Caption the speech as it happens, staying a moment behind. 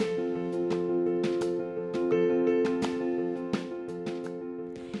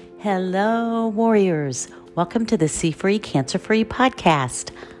Hello, warriors. Welcome to the C-Free, Cancer-Free podcast.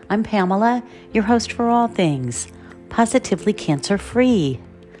 I'm Pamela, your host for all things positively cancer-free.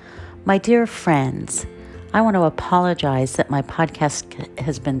 My dear friends, I want to apologize that my podcast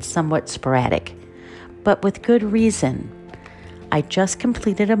has been somewhat sporadic, but with good reason. I just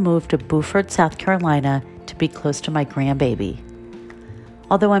completed a move to Beaufort, South Carolina to be close to my grandbaby.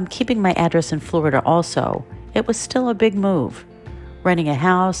 Although I'm keeping my address in Florida also, it was still a big move. Renting a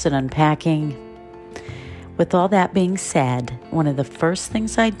house and unpacking. With all that being said, one of the first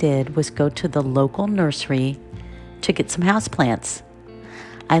things I did was go to the local nursery to get some houseplants.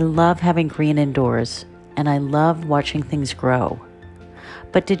 I love having green indoors, and I love watching things grow.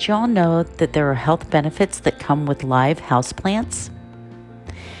 But did y'all know that there are health benefits that come with live houseplants?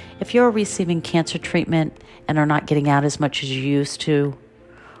 If you're receiving cancer treatment and are not getting out as much as you used to,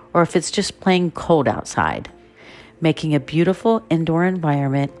 or if it's just plain cold outside, making a beautiful indoor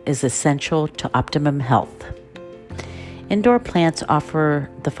environment is essential to optimum health. Indoor plants offer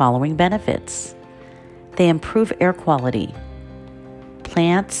the following benefits. They improve air quality.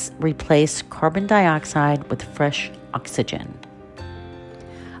 Plants replace carbon dioxide with fresh oxygen.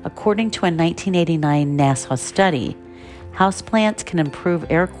 According to a 1989 NASA study, houseplants can improve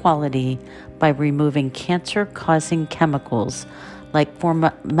air quality by removing cancer-causing chemicals like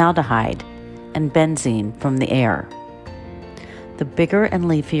formaldehyde and benzene from the air. The bigger and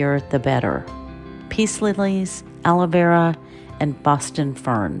leafier, the better. Peace lilies, aloe vera, and Boston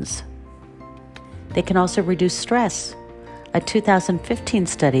ferns. They can also reduce stress. A 2015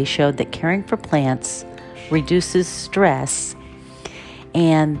 study showed that caring for plants reduces stress,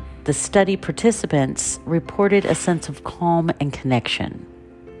 and the study participants reported a sense of calm and connection.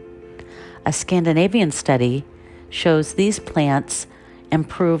 A Scandinavian study shows these plants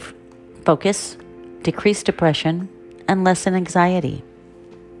improve focus, decrease depression, and lessen anxiety.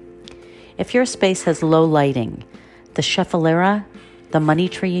 If your space has low lighting, the Schefflera, the money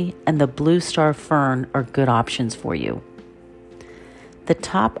tree, and the blue star fern are good options for you. The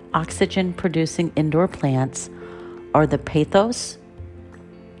top oxygen-producing indoor plants are the pothos,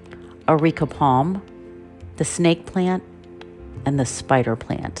 areca palm, the snake plant, and the spider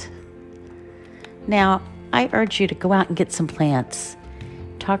plant. Now, I urge you to go out and get some plants.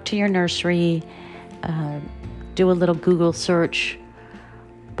 Talk to your nursery, do a little Google search,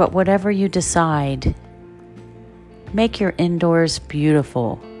 but whatever you decide, make your indoors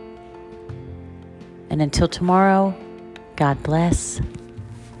beautiful. And until tomorrow, God bless.